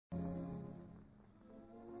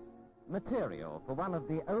Material for one of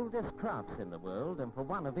the oldest crafts in the world and for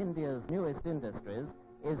one of India's newest industries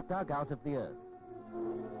is dug out of the earth.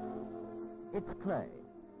 It's clay,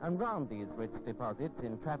 and round these rich deposits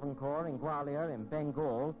in Travancore, in Gwalior, in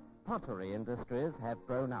Bengal, pottery industries have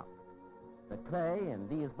grown up. The clay in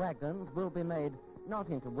these wagons will be made not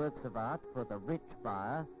into works of art for the rich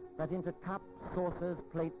buyer, but into cups, saucers,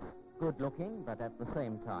 plates, good-looking, but at the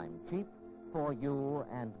same time cheap, for you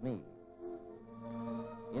and me.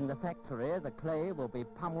 In the factory, the clay will be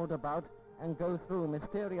pummeled about and go through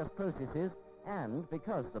mysterious processes, and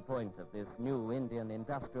because the point of this new Indian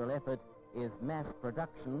industrial effort is mass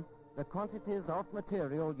production, the quantities of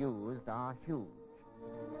material used are huge.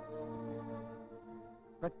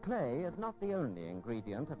 But clay is not the only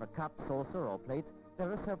ingredient of a cup, saucer, or plate.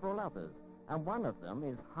 There are several others, and one of them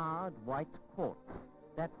is hard white quartz.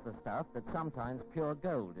 That's the stuff that sometimes pure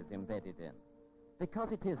gold is embedded in. Because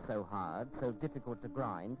it is so hard, so difficult to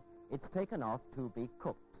grind, it's taken off to be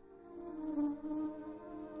cooked.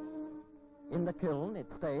 In the kiln, it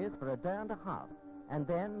stays for a day and a half, and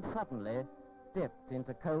then suddenly dipped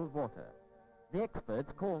into cold water. The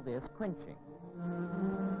experts call this quenching.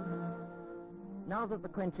 Now that the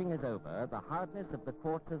quenching is over, the hardness of the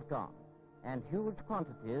quartz is gone, and huge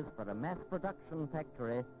quantities for a mass production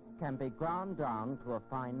factory can be ground down to a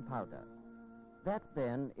fine powder. That,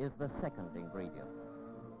 then, is the second ingredient.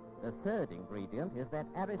 The third ingredient is that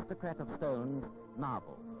aristocrat of stones,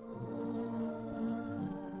 marble.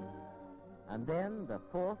 And then the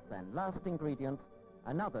fourth and last ingredient,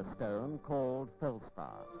 another stone called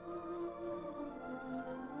feldspar.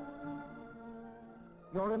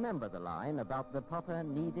 You'll remember the line about the potter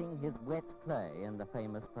kneading his wet clay in the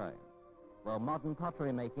famous poem. Well, modern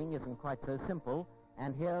pottery making isn't quite so simple,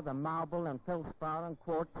 and here the marble and feldspar and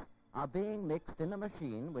quartz are being mixed in a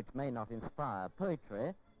machine which may not inspire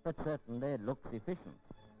poetry, but certainly looks efficient.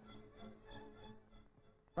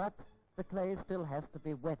 But the clay still has to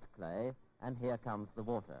be wet clay, and here comes the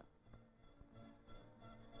water.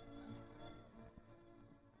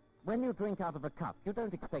 When you drink out of a cup, you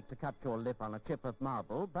don't expect to cut your lip on a chip of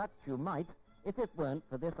marble, but you might if it weren't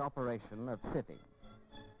for this operation of sieving.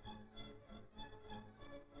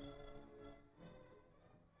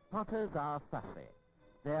 Potters are fussy.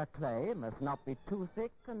 Their clay must not be too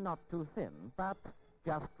thick and not too thin, but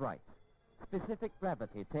just right. Specific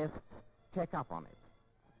gravity tests check up on it.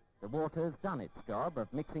 The water's done its job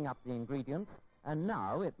of mixing up the ingredients, and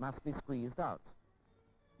now it must be squeezed out.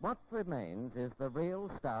 What remains is the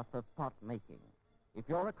real stuff of pot making. If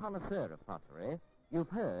you're a connoisseur of pottery, you've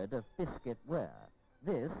heard of biscuit ware.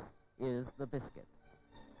 This is the biscuit.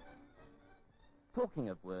 Talking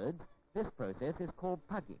of words, this process is called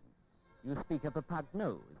pugging. You speak of a pug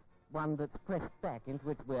nose, one that's pressed back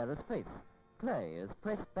into its wearer's face. Clay is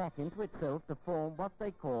pressed back into itself to form what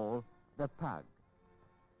they call the pug.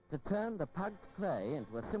 To turn the pugged clay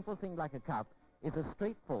into a simple thing like a cup is as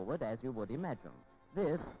straightforward as you would imagine.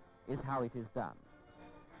 This is how it is done.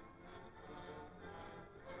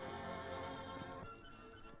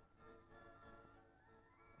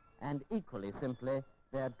 And equally simply,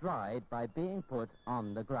 they're dried by being put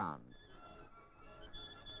on the ground.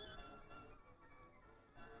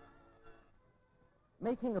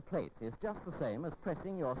 Making a plate is just the same as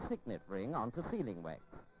pressing your signet ring onto sealing wax.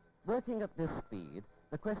 Working at this speed,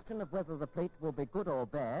 the question of whether the plate will be good or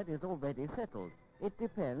bad is already settled. It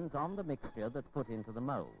depends on the mixture that's put into the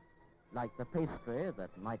mold. Like the pastry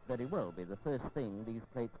that might very well be the first thing these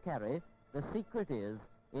plates carry, the secret is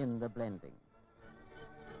in the blending.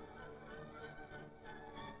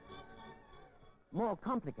 More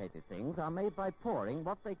complicated things are made by pouring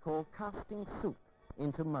what they call casting soup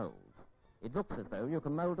into molds. It looks as though you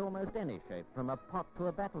can mold almost any shape, from a pot to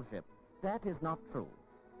a battleship. That is not true.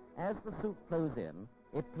 As the soup flows in,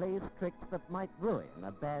 it plays tricks that might ruin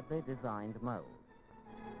a badly designed mold.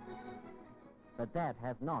 But that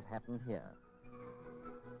has not happened here.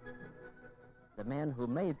 The men who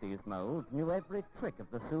made these molds knew every trick of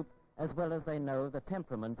the soup as well as they know the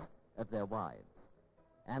temperaments of their wives.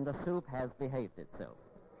 And the soup has behaved itself.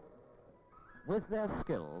 With their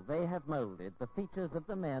skill, they have molded the features of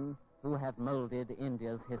the men who have molded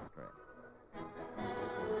India's history.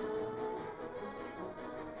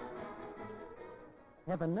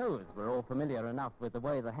 Heaven knows we're all familiar enough with the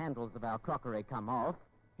way the handles of our crockery come off.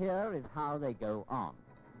 Here is how they go on.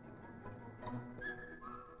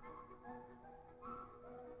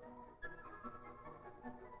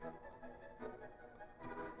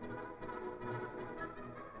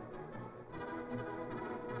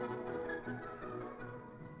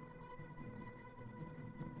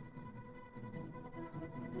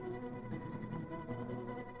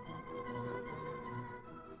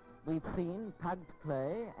 We've seen pugged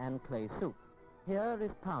clay and clay soup. Here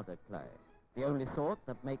is powdered clay, the only sort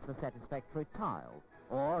that makes a satisfactory tile,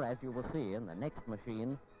 or, as you will see in the next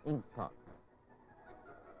machine, ink pots.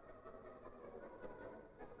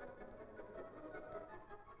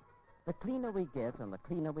 The cleaner we get and the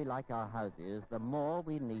cleaner we like our houses, the more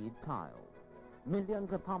we need tiles.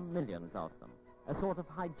 Millions upon millions of them, a sort of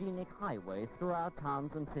hygienic highway through our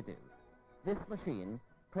towns and cities. This machine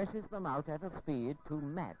presses them out at a speed to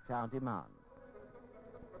match our demand.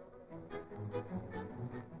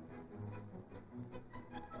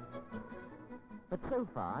 But so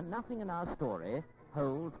far, nothing in our story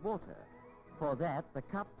holds water. For that, the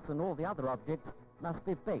cups and all the other objects must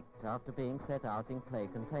be baked after being set out in clay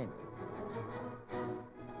containers.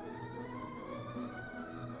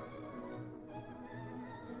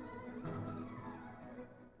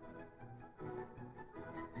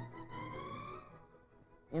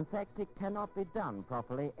 In fact, it cannot be done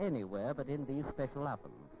properly anywhere but in these special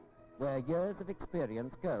ovens, where years of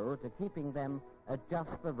experience go to keeping them at just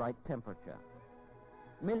the right temperature.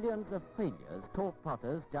 Millions of failures taught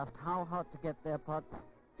potters just how hot to get their pots,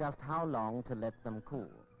 just how long to let them cool.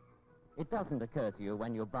 It doesn't occur to you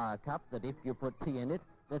when you buy a cup that if you put tea in it,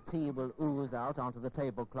 the tea will ooze out onto the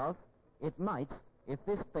tablecloth. It might if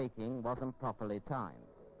this baking wasn't properly timed.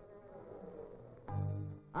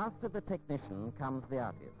 After the technician comes the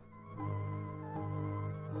artist.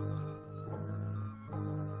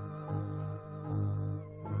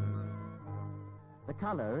 The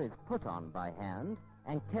color is put on by hand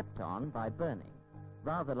and kept on by burning,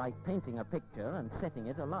 rather like painting a picture and setting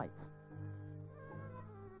it alight.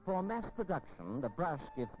 For mass production, the brush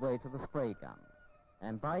gives way to the spray gun,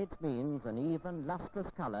 and by its means an even, lustrous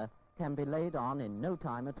color can be laid on in no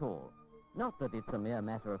time at all. Not that it's a mere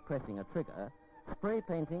matter of pressing a trigger. Spray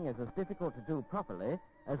painting is as difficult to do properly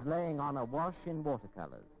as laying on a wash in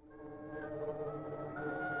watercolors.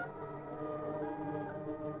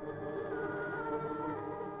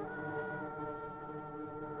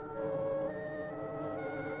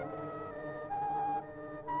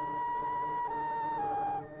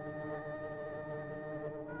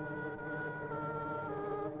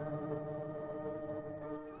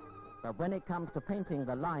 But when it comes to painting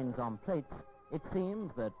the lines on plates, it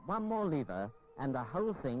seems that one more lever and the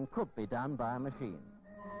whole thing could be done by a machine.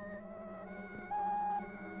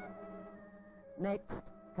 Next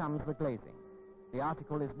comes the glazing. The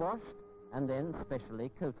article is washed and then specially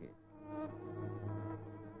coated.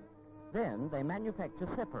 Then they manufacture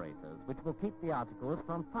separators which will keep the articles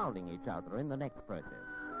from fouling each other in the next process.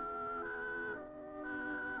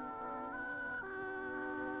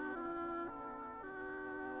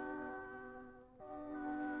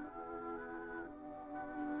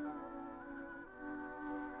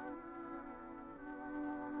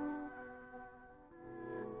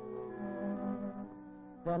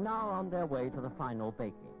 They're now on their way to the final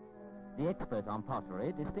baking. The expert on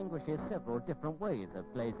pottery distinguishes several different ways of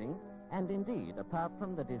glazing, and indeed, apart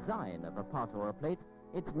from the design of a pot or a plate,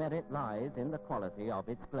 its merit lies in the quality of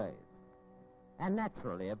its glaze. And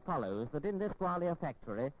naturally, it follows that in this Gwalior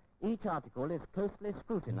factory, each article is closely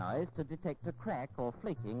scrutinized to detect a crack or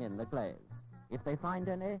flaking in the glaze. If they find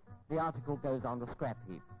any, the article goes on the scrap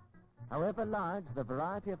heap. However large the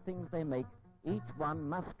variety of things they make, each one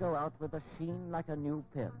must go out with a sheen like a new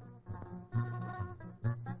pin.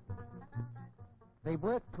 They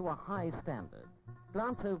work to a high standard.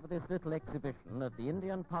 Glance over this little exhibition of the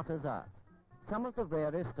Indian potter's art. Some of the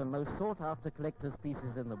rarest and most sought-after collector's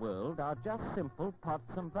pieces in the world are just simple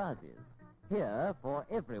pots and vases. Here, for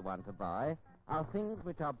everyone to buy, are things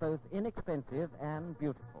which are both inexpensive and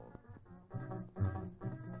beautiful.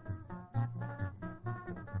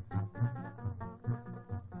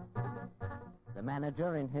 The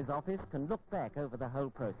manager in his office can look back over the whole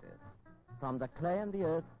process, from the clay and the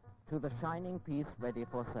earth to the shining piece ready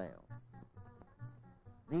for sale.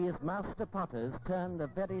 These master potters turn the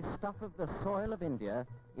very stuff of the soil of India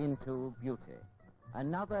into beauty.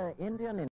 Another Indian